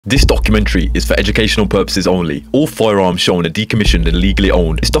This documentary is for educational purposes only. All firearms shown are decommissioned and legally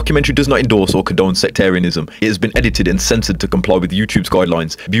owned. This documentary does not endorse or condone sectarianism. It has been edited and censored to comply with YouTube's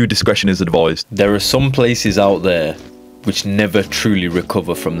guidelines. Viewer discretion is advised. There are some places out there which never truly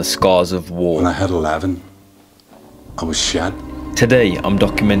recover from the scars of war. When I had 11, I was shot. Today, I'm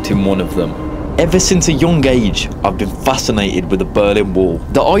documenting one of them. Ever since a young age, I've been fascinated with the Berlin Wall.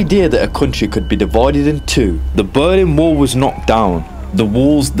 The idea that a country could be divided in two. The Berlin Wall was knocked down. The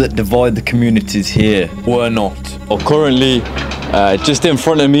walls that divide the communities here were not. Well, currently, just in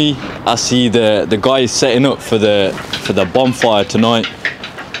front of me, I see the guys setting up for the bonfire tonight.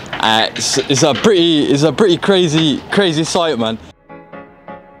 It's a pretty crazy sight, man.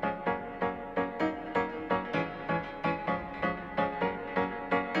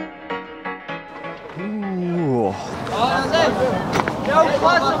 Ooh.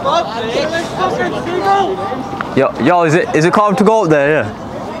 Yo, is it calm to go up there? Yeah.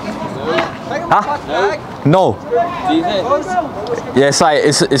 Huh? No. Yeah,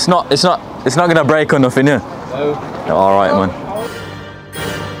 it's not gonna break or nothing, yeah. No. All right, man.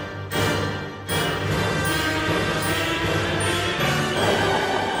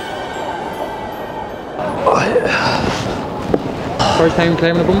 First time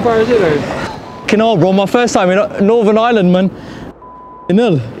climbing a bonfire, is it? Or? You know, bro, my first time in Northern Ireland, man.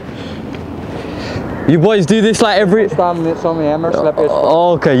 You boys do this like every...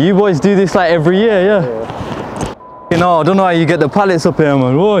 Oh, okay, you boys do this like every year, yeah? You know, I don't know how you get the pallets up here,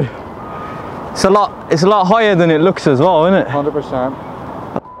 man. Boy. It's a lot higher than it looks as well, isn't it? 100%.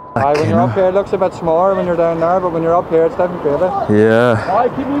 When you're up here, it looks a bit smaller when you're down there, but when you're up here, it's definitely bigger. Yeah.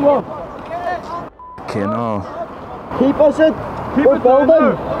 Keep me warm. Okay, no. Keep us in. Keep it building.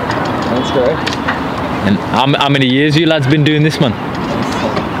 That's great. And how many years you lads been doing this, man?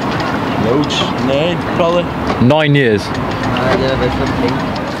 Loads. 9, probably. 9 years. Yeah, about 15.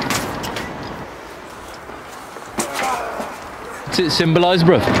 What's it symbolise,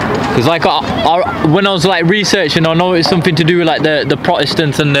 bruv? Because like when I was like researching, I know it's something to do with like the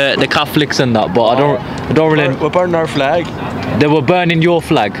Protestants and the Catholics and that, but I don't really. We're burning our flag. They were burning your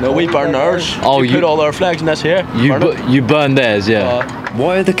flag. No, we burn ours. Oh, you put all our flags in this here. You burn theirs, yeah.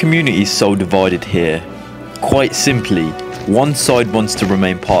 Why are the communities so divided here? Quite simply, one side wants to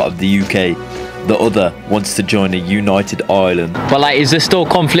remain part of the UK, the other wants to join a united Ireland. But like, is there still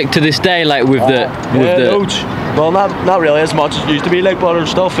conflict to this day, like with the loads. Well, not really as much as it used to be, like, but they're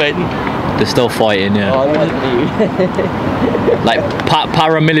still fighting. They're still fighting, yeah. Like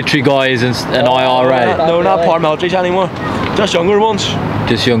paramilitary guys and IRA. No, not paramilitaries anymore. Just younger ones.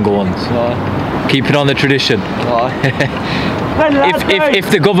 Just younger ones. Keeping on the tradition. If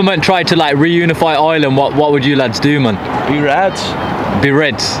the government tried to like reunify Ireland, what would you lads do, man? Be reds. Be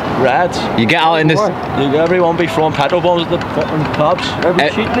reds. Reds. You get out in this. Everyone be throwing petrol bombs at the fucking cops.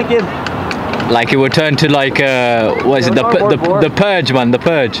 Shooting again. Like it would turn to like what is it? The purge, man. The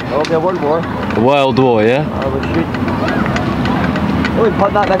purge. Oh, the World War. The World War, yeah. I would shoot. Oh, we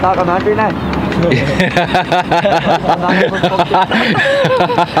put that in the documentary now.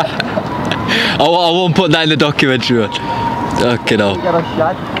 I won't put that in the documentary, man. Okay, no. You got a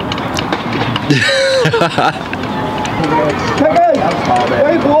shot.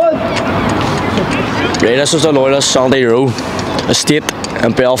 Right, this is the Loyalists Sunday Row estate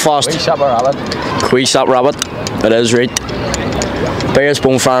in Belfast. Queeshop Rabbit. It is right. Biggest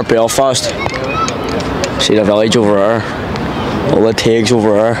bonfire in Belfast. See the village over there. All the tags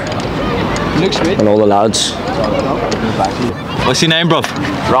over there. And all the lads. What's your name, bruv?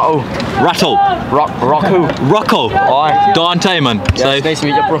 Ratto. Rattle. Rocco. Aye. Dante, man. Yes, so, nice to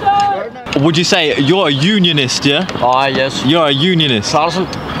meet you, bro. Would you say you're a unionist, yeah? Aye, yes. You're a unionist.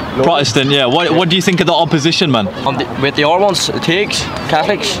 Protestant, yeah. What do you think of the opposition, man? With the other ones, the tags,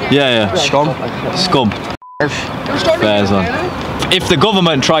 Catholics. Yeah. Scum. Fair, man. If the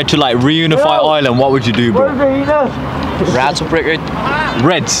government tried to like reunify Ireland, what would you do, bro? Rats will break out.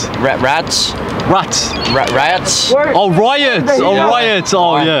 Reds. Rats. Riots. Oh, riots.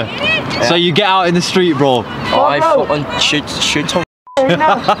 Oh, yeah. So you get out in the street, bro. I fucking shoot some.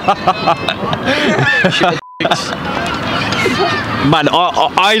 Man,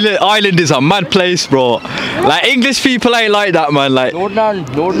 Ireland is a mad place, bro. Like English people ain't like that, man. Like Northern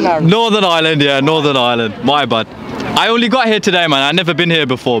Ireland. Northern Ireland, yeah, Northern Ireland. My bad. I only got here today, man. I've never been here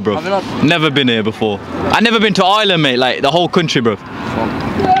before, bro. Never been here before. I've never been to Ireland, mate. Like the whole country, bro.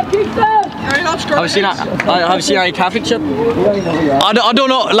 Have you seen any Catholic shit? I don't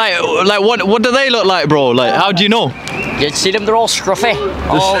know. Like what do they look like, bro? Like how do you know? You'd see them, they're all scruffy.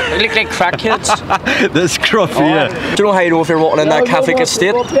 All they look like crackheads. That's scruffy, yeah. Do you know how you know if you're walking in that Catholic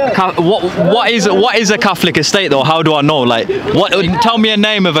estate? What is a Catholic estate though? How do I know? Like, what? Tell me a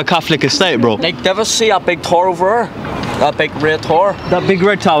name of a Catholic estate, bro. Like, do you ever see that big tower over there? That big red tower? That big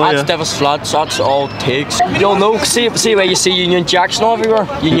red tower, That's Devil's Flats, that's all takes. You'll know, see where you see Union Jacks now everywhere?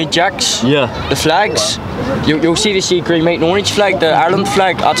 Union Jacks? Yeah. The flags? You'll see the green, white and orange flag, the Ireland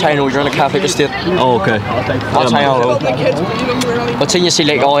flag. That's how you know you're in a Catholic estate. Oh, okay. That's how you know. But then you see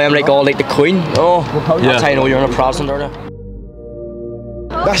like all the Queen. Oh, that's how you know you're in a Protestant order.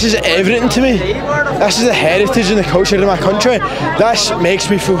 This is everything to me. This is the heritage and the culture of my country. This makes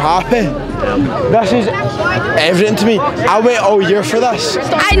me feel happy. This is everything to me. I wait all year for this.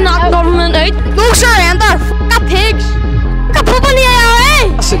 I knock government out. No surrender. F*** pigs. F*** people in the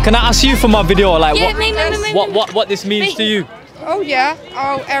IRA. So can I ask you for my video, like what this means to you? Oh yeah.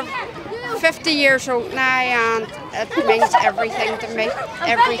 Oh, 50 years old now, and it means everything to me.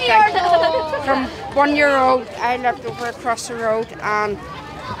 Everything. From 1 year old, I lived over across the road, and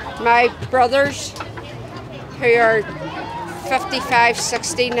my brothers, who are 55,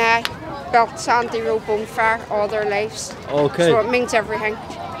 60 now, built Sandy Road bonfire all their lives. Okay. So it means everything.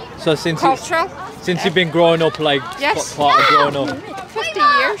 So since you've been growing up, like yes, part of growing up. 50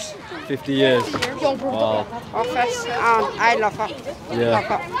 years. 50 years. 50 years. Wow. Office, and I love it. Yeah.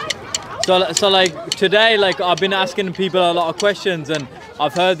 Love it. So like today, like I've been asking people a lot of questions, and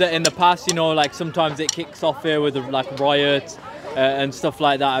I've heard that in the past, you know, like sometimes it kicks off here with like riots and stuff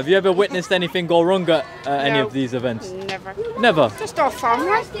like that. Have you ever witnessed anything go wrong at any of these events? Never. Never? Just our family.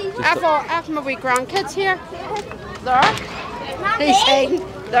 I've my wee grandkids here. There. They sing.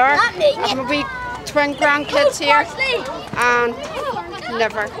 There. I've my wee twin grandkids here. And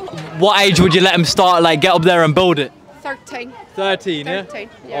never. What age would you let them start, like get up there and build it? 13. 13, yeah? 13,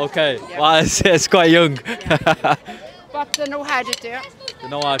 yeah. Okay, yeah. well, it's quite young. But they know how to do it. They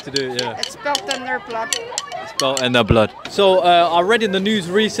know how to do it, yeah. It's built in their blood. It's built in their blood. So I read in the news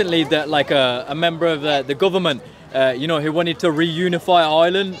recently that like a member of the government, you know, who wanted to reunify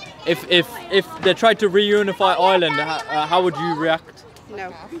Ireland. If they tried to reunify Ireland, how would you react?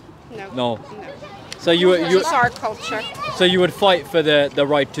 No. No. So you would. It's our culture. So you would fight for the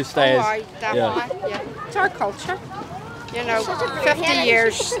right to stay. Yeah. It's our culture. You know, 50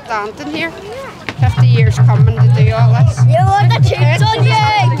 years standing here, 50 years coming to do all this. You want the cheats on you?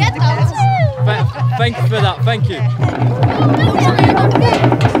 Get them. Thank you for that. Thank you.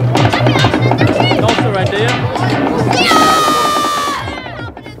 No surrender, yeah?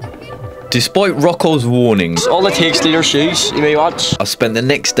 Despite Rocco's warnings, all it takes to your shoes, you may watch. I spent the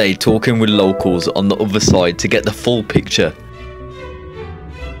next day talking with locals on the other side to get the full picture.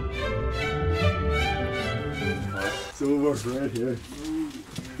 Silver's right here.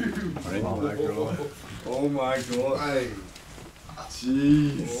 Oh my god. Oh my god. Hey.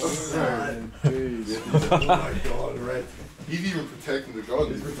 Jeez. Oh my god, right. He's even protecting the gun.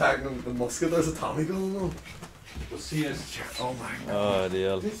 He's protecting the musket. There's a Tommy gun on. See us. Oh my god. Oh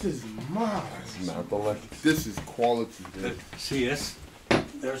dear. This is mad. This is quality, dude. See us.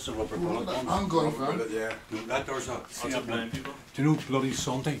 There's the rubber bullet. I'm going for it, yeah. That there's a. Do you know Bloody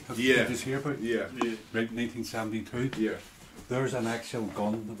Sunday? Have you heard this here about? Yeah. Right, 1972. Yeah. There's an actual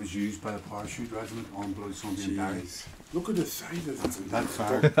gun that was used by the parachute regiment on Bloody Sunday in Derry. Look at the size of it. That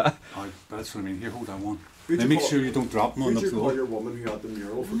far. That's what I mean. Here, hold that one. Now make sure you don't drop them on the floor. Your woman who had the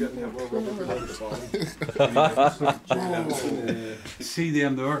mural for getting See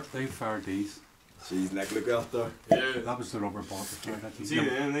them there? They fired these. She's like, look out there. Yeah. That was the rubber bullet. See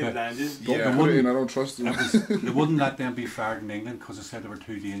them, they blinded. Yeah, I don't trust them. They wouldn't let them be fired in England because they said they were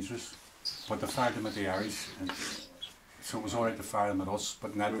too dangerous. But they fired them at the Irish. So it was alright to fire them at us,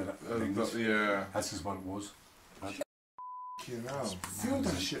 but not at England. Yeah. That's just what it was. Feel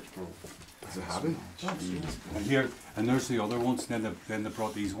that shit, bro. It's a habit. And here, and there's the other ones. Then they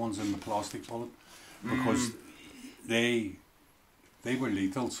brought these ones in the plastic bullet because they were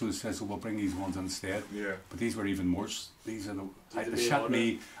lethal. So it says, "Oh, we'll bring these ones instead." Yeah. But these were even worse. These are they shot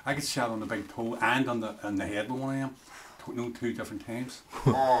me. I got shot on the big toe and on the head with one of them. Two different times.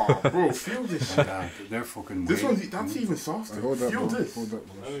 Oh, bro, feel this. They're fucking. This one, that's even softer. Feel this.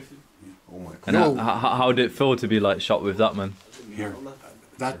 Oh my god. And how did it feel to be like shot with that, man? Here,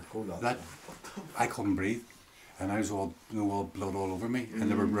 that I couldn't breathe, and I was all blood all over me, and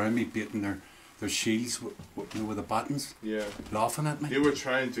they were around me beating their shields with the buttons, laughing at me. They were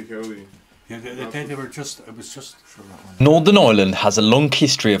trying to kill you. Yeah, they were just. It was just. Northern Ireland has a long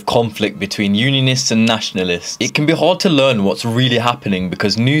history of conflict between Unionists and Nationalists. It can be hard to learn what's really happening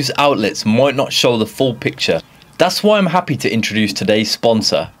because news outlets might not show the full picture. That's why I'm happy to introduce today's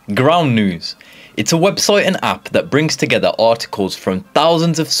sponsor, Ground News. It's a website and app that brings together articles from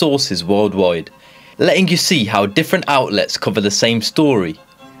thousands of sources worldwide, letting you see how different outlets cover the same story.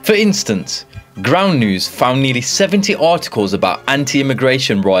 For instance, Ground News found nearly 70 articles about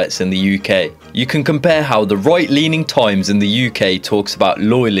anti-immigration riots in the UK. You can compare how the right-leaning Times in the UK talks about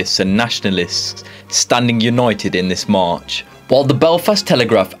Loyalists and Nationalists standing united in this march, while the Belfast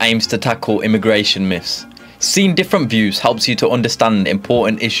Telegraph aims to tackle immigration myths. Seeing different views helps you to understand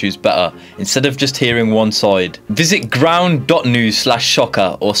important issues better instead of just hearing one side. Visit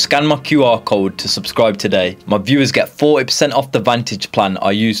ground.news/shocker or scan my QR code to subscribe today. My viewers get 40% off the Vantage plan I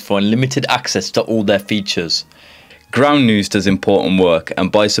use for unlimited access to all their features. Ground News does important work,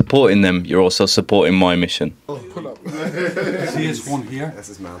 and by supporting them, you're also supporting my mission. Pull up. See this one here? This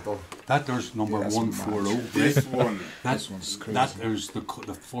is mental. That there's number 140. This one. This one's crazy. That there's the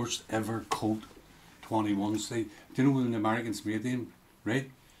first ever Colt 21. See, do you know when the Americans made them? Right?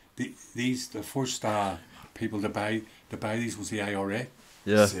 The first people to buy these was the IRA.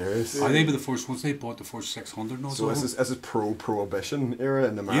 Yeah. Seriously? They were the first ones. They bought the first 600. So this is pro-prohibition era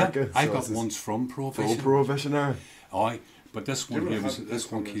in America. Yeah, I got ones from prohibition. Pro-prohibition era. Aye, but this one here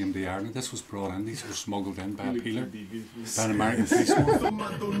came to Ireland. This was brought in. These were smuggled in by a peeler, by an American policeman.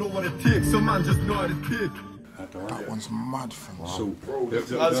 That one's mad, fam. Wow. So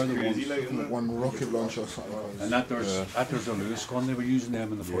that's crazy, like, isn't it? One rocket launcher or something. And that there's a Lewis gun. They were using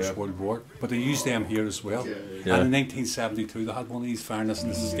them in the First World War, but they used them here as well. Yeah. And in 1972, they had one of these firing us in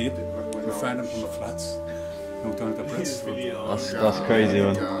this estate. They fired them from the flats. No, down at the Brits. That's crazy,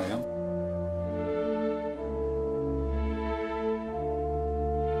 man.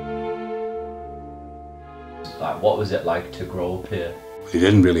 Like, what was it like to grow up here? They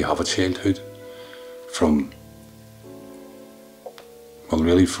didn't really have a childhood. From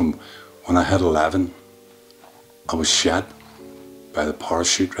when I had 11, I was shot by the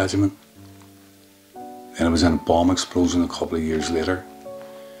parachute regiment. Then I was in a bomb explosion a couple of years later,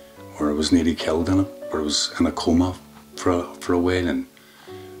 where I was nearly killed in it, where I was in a coma for a while, and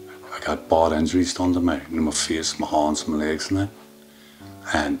I got bad injuries done to my face, my hands, my legs and that.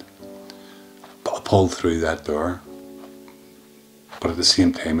 And I pulled through that door. But at the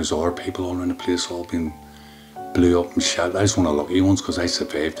same time as other people all around the place all been blew up and shot. I was one of the lucky ones because I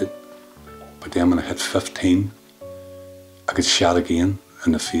survived it. But then when I hit 15, I got shot again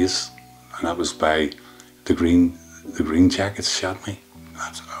in the face, and that was by the Green Jackets shot me.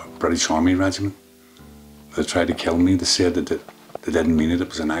 That's a British Army regiment. They tried to kill me. They said that they didn't mean it. It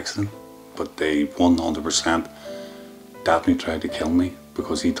was an accident. But they 100% definitely tried to kill me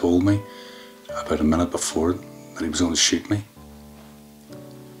because he told me about a minute before that he was going to shoot me.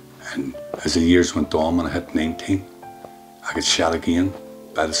 And as the years went on, when I hit 19, I got shot again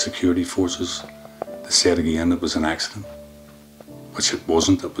by the security forces. They said again it was an accident, which it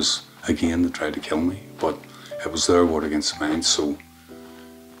wasn't. It was, again, they tried to kill me, but it was their word against mine, so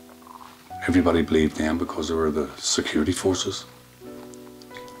everybody believed them because they were the security forces.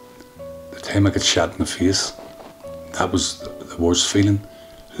 The time I got shot in the face, that was the worst feeling.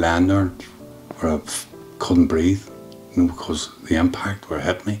 Lying there where I couldn't breathe, because the impact where it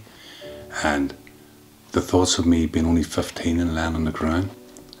hit me. And the thoughts of me being only 15 and lying on the ground,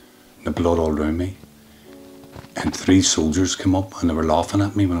 and the blood all around me. And 3 soldiers came up and they were laughing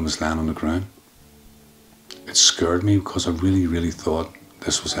at me when I was lying on the ground. It scared me because I really, really thought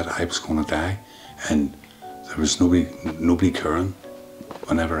this was it, I was going to die. And there was nobody caring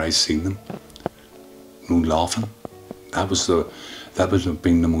whenever I seen them. No laughing. That would have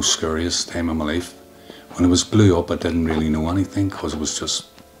been the most scariest time of my life. When it was blew up, I didn't really know anything because it was just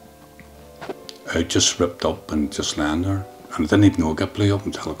ripped up and just lying there. And I didn't even know it got blew up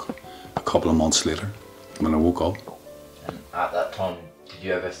until a couple of months later when I woke up. And at that time, did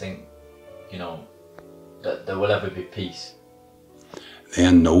you ever think, that there will ever be peace?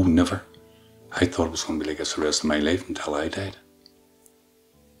 Then, no, never. I thought it was going to be like this the rest of my life until I died.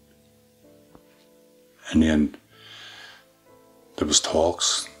 And then there was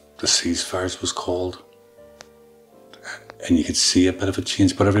talks, the ceasefires was called. And you could see a bit of a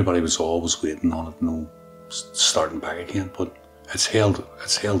change, but everybody was always waiting on it, starting back again. But it's held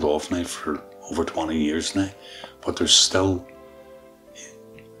off now for over 20 years now. But there's still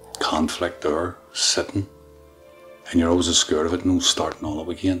conflict there, sitting, and you're always scared of it, starting all up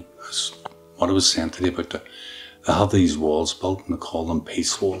again. That's what I was saying today about they have these walls built, and they call them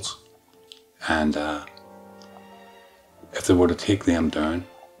peace walls. And if they were to take them down,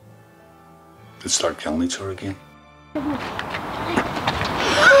 they'd start killing each other again. Where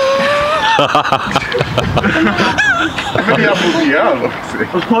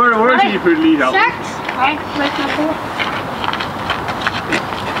is he put lead up?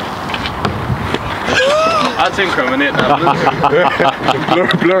 That's incriminating.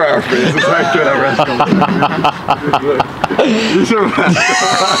 Blur our faces like that restaurant.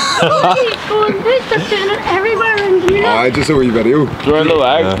 Everywhere in the Aye, just a wee video. Blur the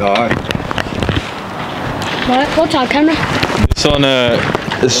leg. Aye. What's our camera? It's on oh,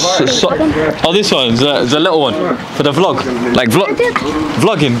 this one is a little one for the vlog. Like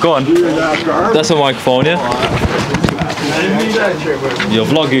vlogging. Go on. That's a microphone, yeah. You're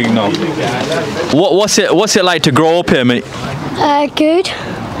vlogging now. What's it like to grow up here, mate? Good.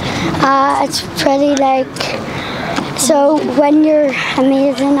 It's pretty like. So when you're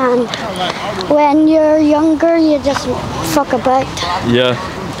amazing, and when you're younger, you just fuck about. Yeah.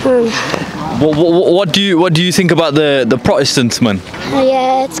 What do you think about the Protestants, man?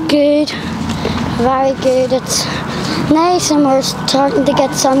 Yeah, it's good, very good. It's nice, and we're starting to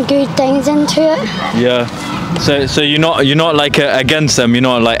get some good things into it. Yeah. So you're not like against them. You're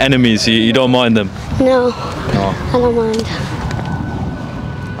not like enemies. You don't mind them. No. No. I don't mind.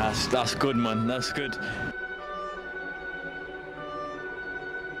 That's good, man. That's good.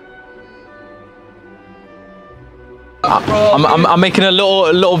 I'm making a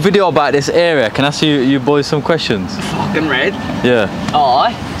little video about this area. Can I ask you boys some questions? Fucking red. Yeah.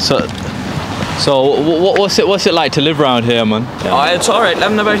 Aye. So what's it like to live around here, man? Yeah. Aye, it's alright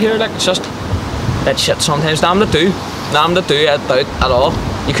living about here. Like, it's just that shit sometimes. Damn to do at all.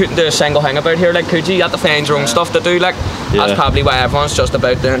 You couldn't do a single thing about here, like, could you? You had to find your own stuff to do, like. Yeah. That's probably why everyone's just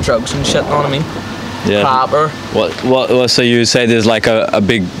about doing drugs and shit. Know what I mean? Yeah. Proper. What? So you say there's like a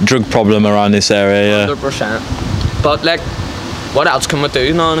big drug problem around this area? Yeah. 100%. But like, what else can we do?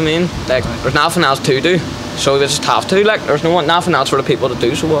 You know what I mean? Like, there's nothing else to do, so we just have to. Like, there's nothing else for the people to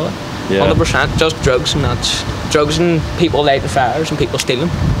do. So what? 100%. Just drugs, and that's drugs and people lighting fires and people stealing.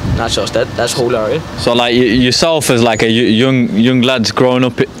 That's just it. That's the whole area. So like yourself as like a young lads growing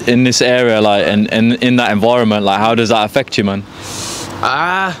up in this area, like and in that environment, like how does that affect you, man?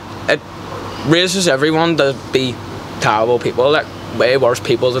 It raises everyone to be terrible people, like way worse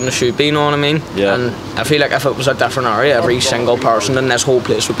people than they should be, you know what I mean? Yeah. And I feel like if it was a different area, every single person in this whole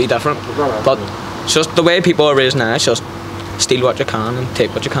place would be different. But it's just the way people are raised now, it's just steal what you can and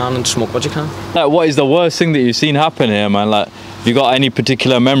take what you can and smoke what you can. Like, what is the worst thing that you've seen happen here, man? Like, have you got any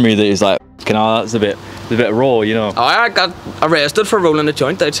particular memory that is like, that's a bit raw, you know? Oh, I got arrested for rolling a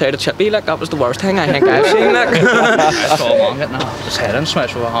joint outside a chippy, like, that was the worst thing I think I've seen, like. I saw a man getting his head in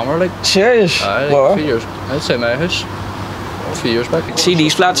smashed with a hammer, like. Serious? Aye, like, a few years, I'd say my house. A few years back. See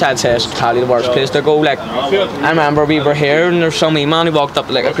these flats, I'd say it's entirely the worst place to go. Like, I remember we were here and there's some wee man who walked up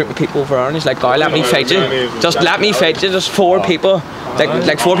to like a group of people over there and he's like, "Guy, let me fight you. Just let me fight you." Just four people,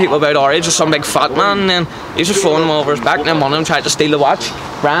 like 4 people about our age, just some big fat man, and then he's just throwing them over his back, and then one of them tried to steal the watch,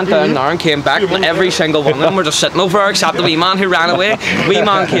 ran down there and came back, and every single one of them were just sitting over there except the wee man who ran away. Wee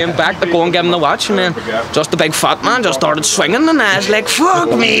man came back to go and give him the watch, and then just the big fat man just started swinging, and I was like,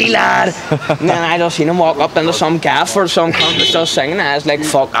 "Fuck me, lad." And then I just seen him walk up into some gaff or some cunt that's just singing, and I was like,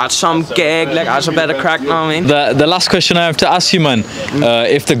 "Fuck, that's some gig, like, that's a bit of crack," you know what I mean? The last question I have to ask you, man,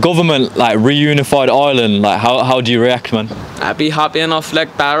 if the government like reunified Ireland, like how do you react, man? I'd be happy enough,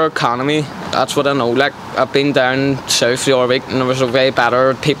 like, better economy, that's what I know. Like, I've been down south the other week and there was a way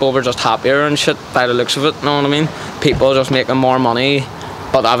better, people were just happier and shit by the looks of it, you know what I mean? People just making more money,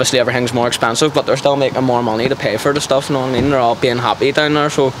 but obviously everything's more expensive, but they're still making more money to pay for the stuff, you know what I mean? They're all being happy down there,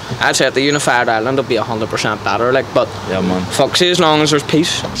 so I'd say at the unified Ireland it'll be 100% better, like, but yeah, man. Fuck, see, as long as there's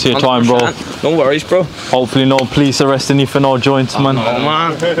peace. See your time, bro. No worries, bro. Hopefully no police arresting you for no joints, man. Oh,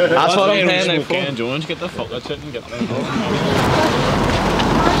 man. That's what I'm paying now for. Jones, get the fuck out of and get them.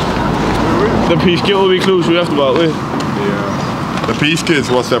 The peace gate will be closed, we have to battle. Yeah. The peace gate is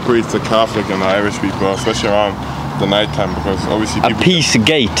what separates the Catholic and the Irish people, especially around the night time, because obviously people... A peace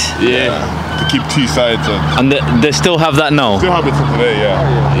gate? Yeah. To keep two sides. And they still have that now? Still have it till today,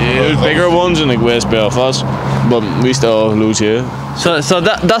 yeah. Yeah, there's bigger ones in like West Belfast, but we still lose here. So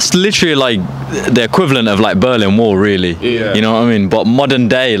that's literally like the equivalent of like Berlin Wall, really. Yeah. You know what I mean? But modern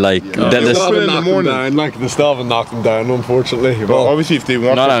day, like they still haven't knocked them down, unfortunately. Well, obviously, if they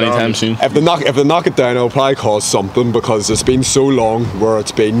knock not it anytime down, soon. If they knock it down, it'll probably cause something, because it's been so long where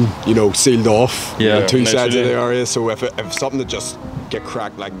it's been, you know, sealed off. Yeah. Two sides of the area. So if something that just get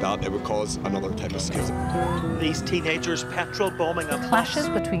cracked like that, it would cause another type of schism. These teenagers petrol bombing a clashes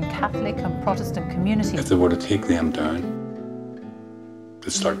between Catholic and Protestant communities. If they were to take them down,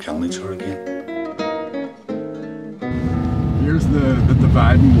 they'd start killing each other again. Here's the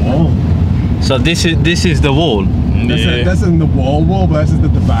dividing wall. So this is the wall. This isn't the wall, but this is the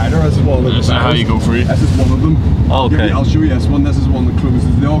divider. This is one of the dividers. How you go through. This is one of them. Okay. I'll show you this one. This is one that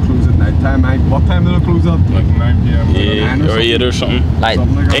closes. They all close at night time. What time do they close at? Like 9 p.m. Yeah, or 8 or something. Like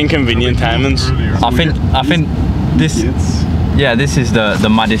inconvenient timings. I think this. Yeah, this is the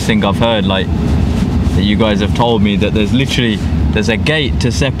maddest thing I've heard. Like that you guys have told me that there's a gate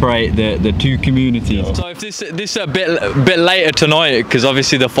to separate the two communities. So if this is a bit later tonight, because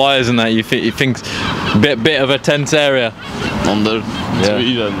obviously the fires and that, you think bit of a tense area.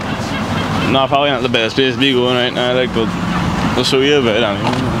 Yeah. No, probably not the best place to be going right now. Like, but I'll show you a bit.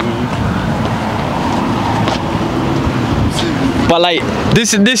 But like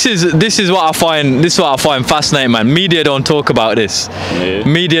this is what I find fascinating, man. Media don't talk about this. Yeah.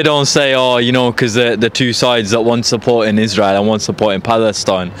 Media don't say, oh, you know, because the two sides that one supporting Israel and one supporting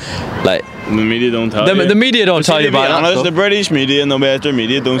Palestine, like the media don't tell you. The media don't tell you about that. The British media and the better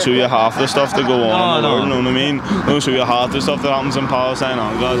media don't show you half the stuff that go on in the world. You know what I mean? They don't show you half the stuff that happens in Palestine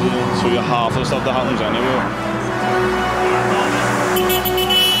and Gaza. They don't show you half the stuff that happens anywhere.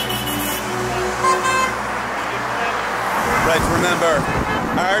 Right, remember,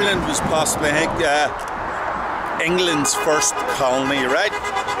 Ireland was possibly, I think, England's first colony, right?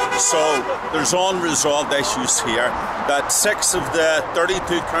 So there's unresolved issues here that 6 of the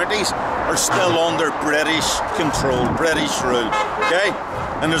 32 counties are still under British control, British rule, okay?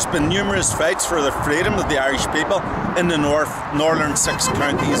 And there's been numerous fights for the freedom of the Irish people in the northern 6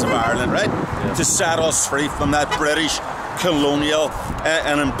 counties of Ireland, right? Yeah. To set us free from that British colonial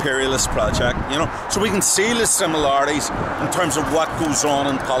and imperialist project, you know, so we can see the similarities in terms of what goes on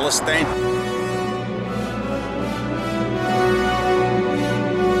in Palestine.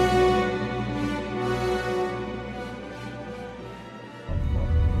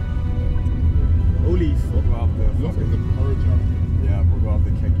 Holy fuck! Yeah, we're going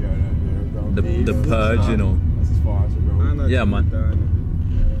to kick you out of here. The purge, you know. That's as far as we're going. Yeah, man.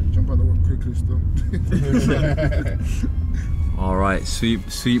 Jump out the way quickly still. All right,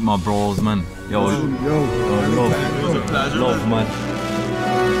 sweet my bros, man. Yo, love, man.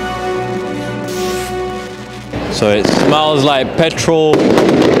 So it smells like petrol,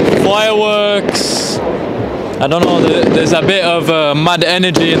 fireworks. I don't know, there's a bit of mad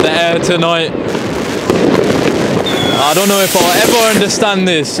energy in the air tonight. I don't know if I'll ever understand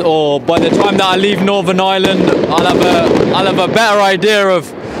this, or by the time that I leave Northern Ireland, I'll have a better idea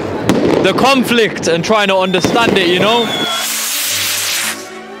of the conflict and trying to understand it, you know?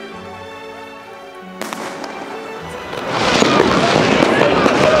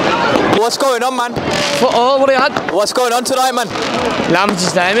 What's going on, man? What are you at? What's going on tonight, man? Lamb's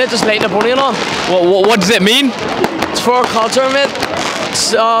just there, mate. Just lighting a pony on. What does it mean? It's for our culture, mate.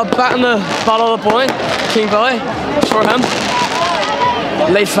 It's back in the Battle of the Pony, King Billy. It's for him.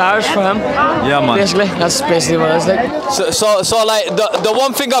 Light fires for him. Yeah, man. Basically, that's basically what it is like. So like the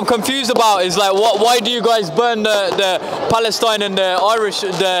one thing I'm confused about is like why do you guys burn the Palestine and the Irish,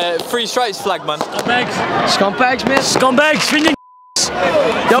 the Three Stripes flag, man? Scumbags, mate. Scumbags.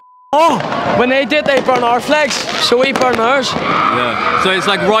 Oh, when they did, they burn our flags, so we burn ours. Yeah. So it's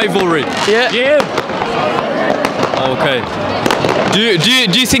like rivalry. Yeah. Yeah. Okay. Do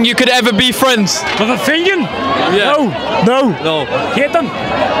you think you could ever be friends with a Fingan? Yeah. No. Hate them.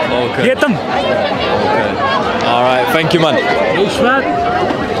 Okay. Hate them. Okay. All right. Thank you, man. No sweat.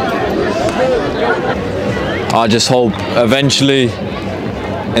 I just hope eventually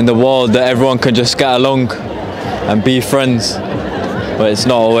in the world that everyone can just get along and be friends. But it's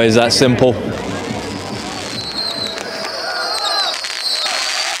not always that simple.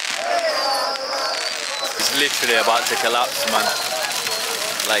 It's literally about to collapse, man.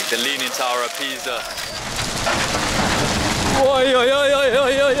 Like the Leaning Tower of Pisa.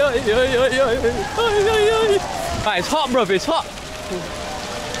 It's hot, bruv, it's hot.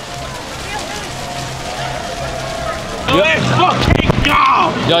 Let's fucking go!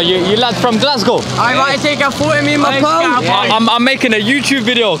 Yo, you lads from Glasgow? I want to take a photo of me and my pal. I'm making a YouTube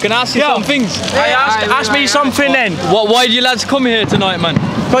video. Can I ask you some things? Ask me something then. Why do you lads come here tonight, man?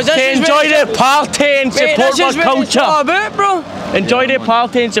 Because to enjoy the party and support our culture. Bro. Enjoy the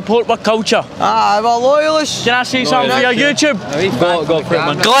party and support our culture. I'm a loyalist. Can I see something for your YouTube? Go for it,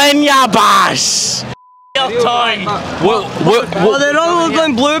 man. Glen Yabas. Time. They're all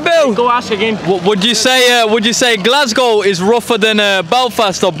going Bluebell. Go ask again. Would you say Glasgow is rougher than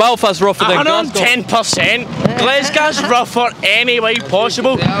Belfast, or Belfast rougher than Glasgow? 110%. Glasgow's rougher any way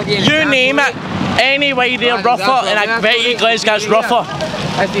possible. You name it, any way they're rougher, and I bet you Glasgow's rougher.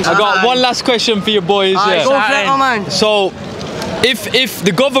 I got one last question for you boys. Go for it, man. So, if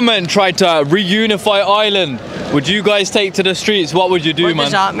the government tried to reunify Ireland, would you guys take to the streets? What would you do, man? What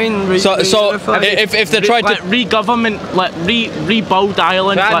does that mean? So if they tried to re-government, like rebuild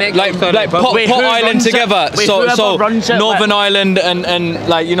Ireland, like put Ireland together. So Northern Ireland and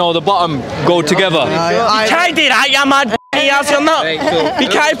like you know the bottom go together. You can't do that, you mad. You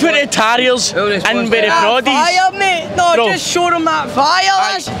can't put the Italians in with the Proddies. Fire, mate. No, Bro. just show them that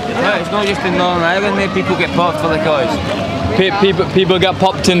fire. It's not just in Northern Ireland, mate. People get popped for the cause. People get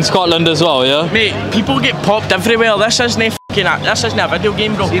popped in Scotland as well, yeah? Mate, people get popped everywhere. This isn't a video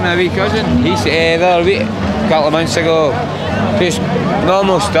game, bro. See my wee cousin, he's the other week, a couple of months ago, just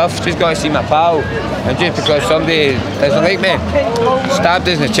normal stuff, just got to see my pal, and just because somebody doesn't like me, stabbed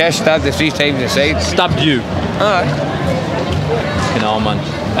us in the chest, stabbed us 3 times in the side. Stabbed you? Alright. You know, man.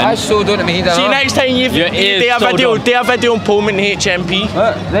 That's so done to me, See, next time you do a video on Pullman HMP.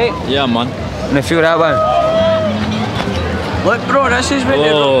 Right? Yeah, man. And I feel that one. Look, bro, this is what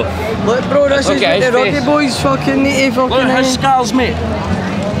look, bro, this is what the rugby boys fucking need to fucking. Look at his scars, mate.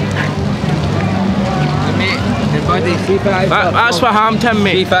 That's what happened to him,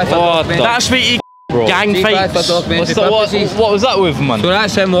 mate. That's what he gang fights. What was that with, man? So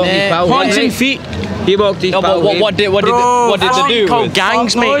that's him walking his pal. Hands and feet. He walked his pal. What did they do? Called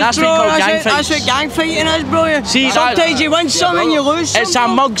gangs, mate. That's what he called gang fights. That's what gang fighting is, bro. See, sometimes you win some and you lose some. It's a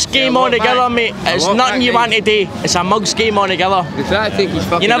mugs game altogether, mate. It's nothing you want to do. It's a mugs game altogether.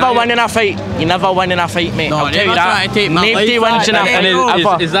 You never win in a fight. You never win in a fight, mate. I'll tell you that. Nobody wins in a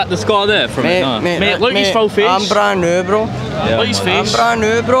fight. Is that the score there from it? Mate, look at his full face. I'm brand new, bro. Look at his face. I'm brand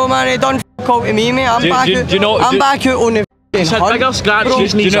new, bro, man. He done f*** out to me, mate. I'm back out on the He's had bigger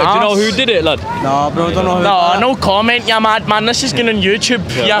scratches in his Do you know who did it, lad? No, bro, don't know who. No comment, you mad man. This is going on YouTube.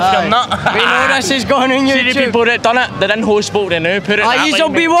 Yeah, not. We know this is going on YouTube. See the people that done it, they didn't host boat, they now put it that you'll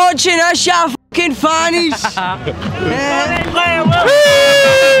be watching this, you fucking fannies. Fucking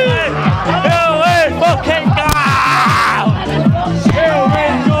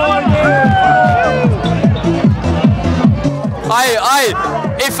Aye,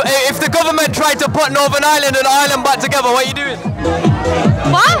 if the government tried to put Northern Ireland and Ireland back together, what are you doing?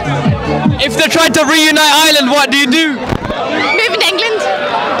 What? If they tried to reunite Ireland, what do you do? Moving to England.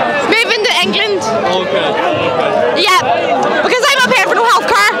 Moving to England. Okay. Yeah, because I'm up here for no health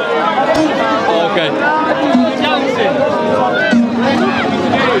care. Okay.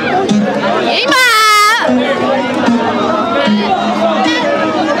 Hey, ma.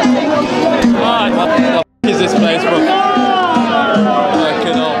 What is this place, bro?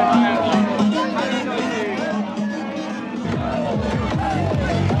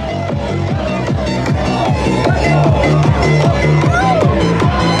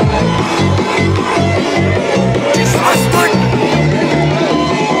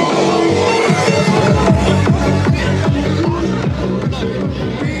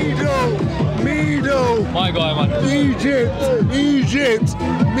 My guy, man. Egypt,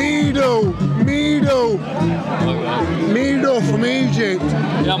 Mido from Egypt.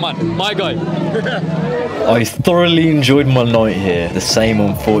 Yeah, man, my guy. I thoroughly enjoyed my night here. The same,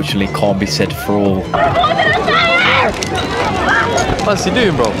 unfortunately, can't be said for all. What's he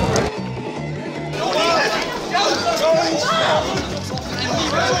doing, bro?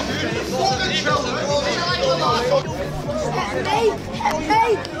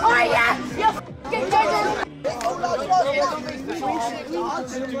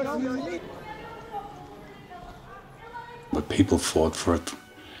 But people fought for it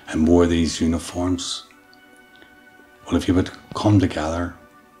and wore these uniforms. Well, if you would come together,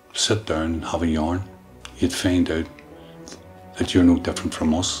 sit down and have a yarn, you'd find out that you're no different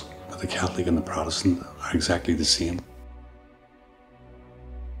from us, that the Catholic and the Protestant are exactly the same.